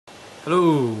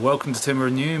Hello, welcome to Timber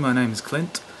and New. My name is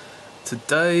Clint.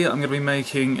 Today I'm going to be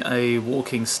making a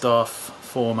walking staff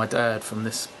for my dad from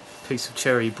this piece of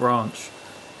cherry branch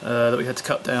that we had to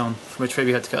cut down, from a tree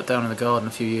we had to cut down in the garden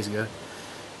a few years ago.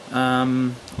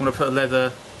 I'm going to put a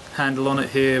leather handle on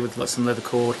it here with like some leather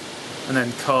cord and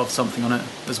then carve something on it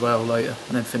as well later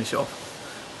and then finish it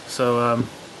off. So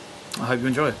I hope you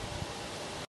enjoy it.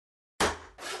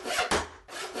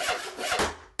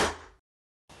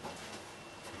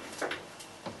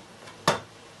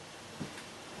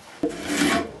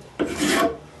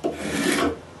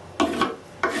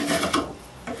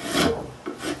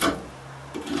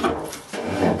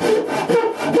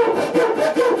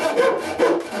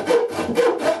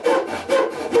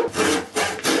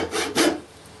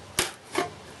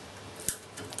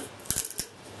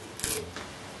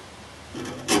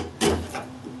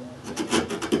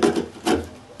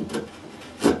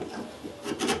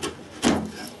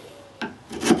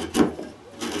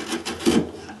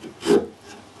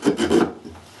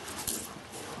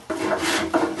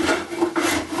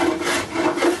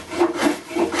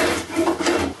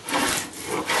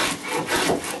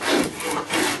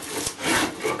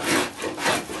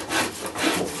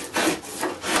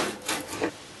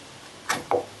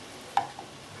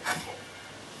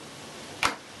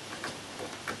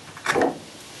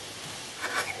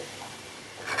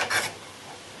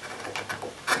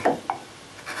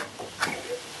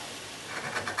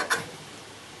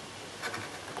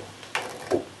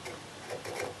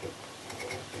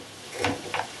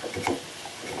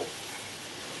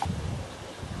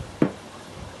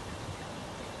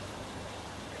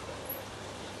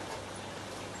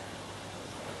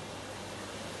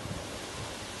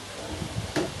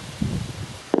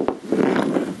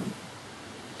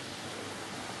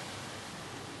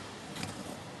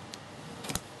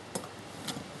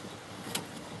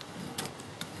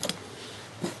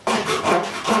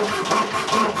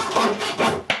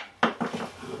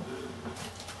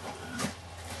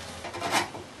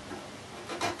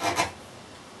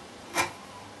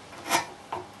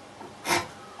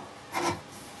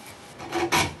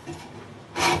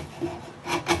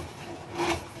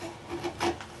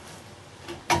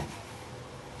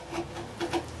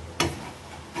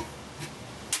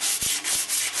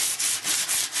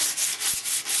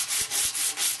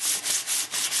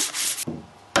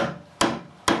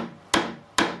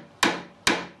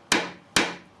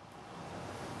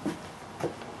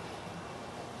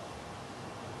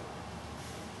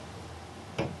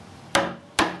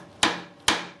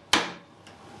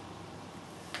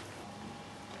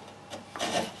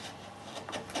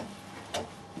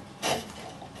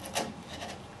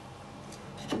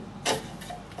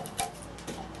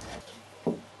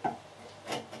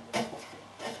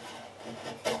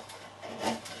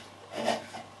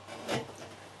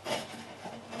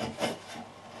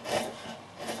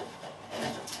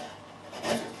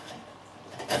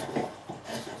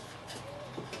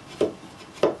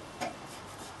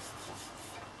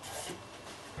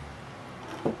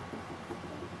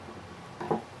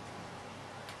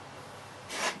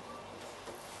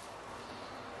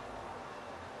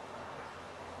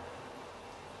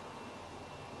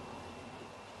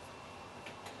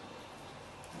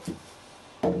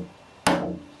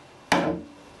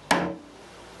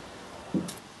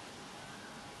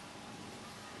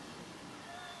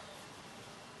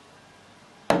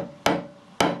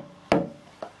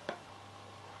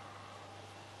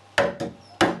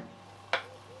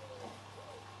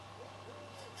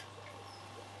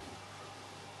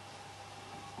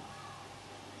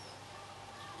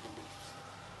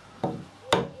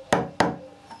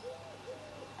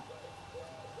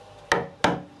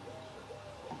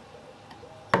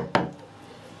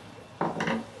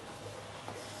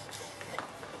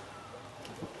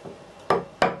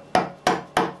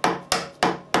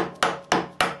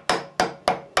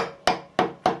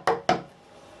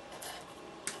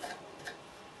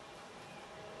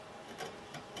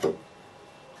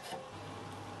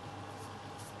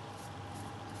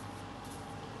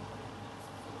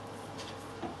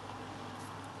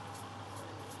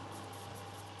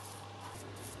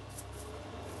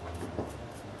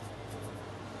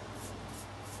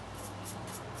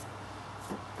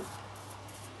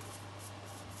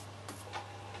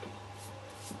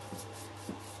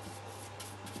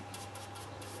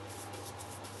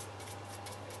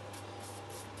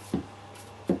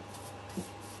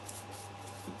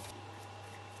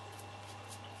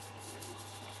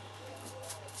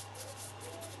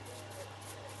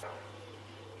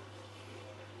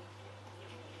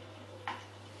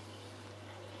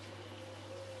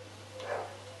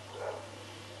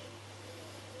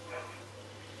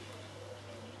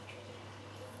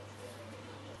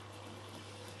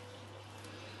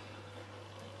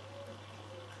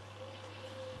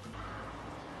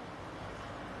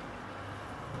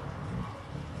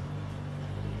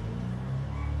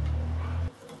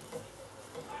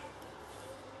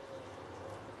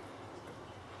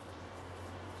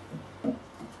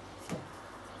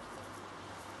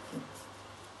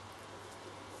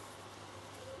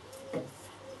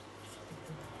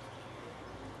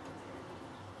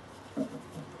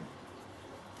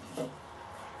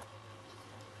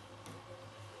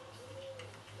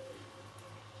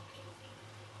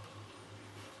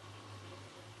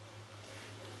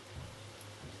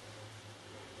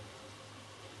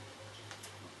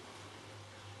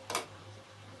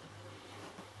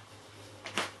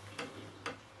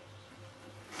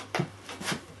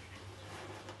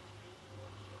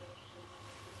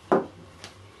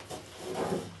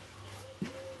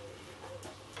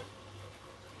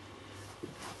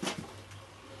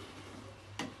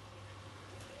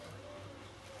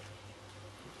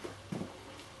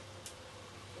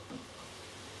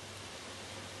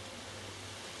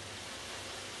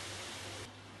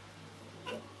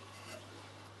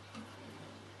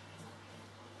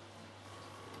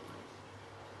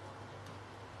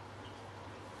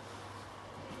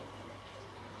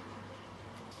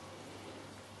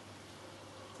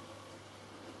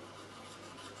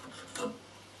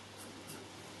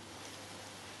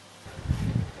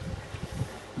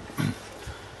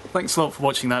 thanks a lot for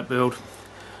watching that build.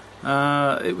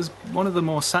 It was one of the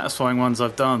more satisfying ones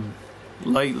I've done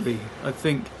lately, I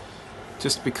think,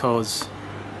 just because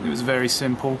it was very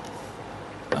simple.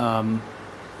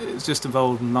 It's just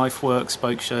involved knife work,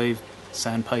 spokeshave,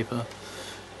 sandpaper,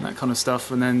 and that kind of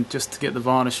stuff, and then just to get the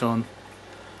varnish on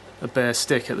a bare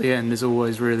stick at the end is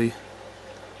always really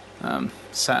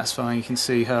satisfying. You can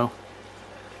see how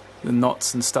the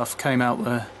knots and stuff came out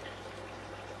there.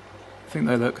 I think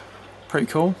they look pretty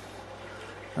cool.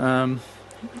 And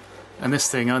this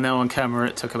thing, I know on camera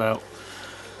it took about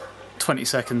 20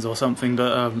 seconds or something,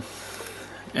 but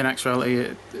in actuality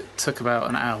it took about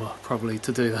an hour probably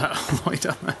to do that. What I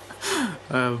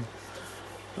done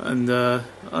there.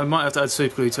 I might have to add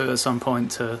super glue to it at some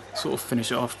point to sort of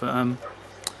finish it off, but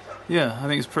yeah, I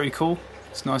think it's pretty cool.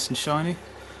 It's nice and shiny,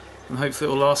 and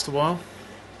hopefully it'll last a while.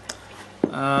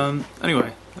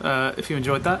 Anyway, if you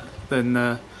enjoyed that,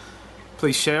 then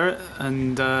please share it,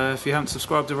 and if you haven't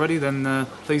subscribed already, then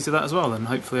please do that as well, and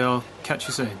hopefully I'll catch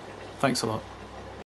you soon. Thanks a lot.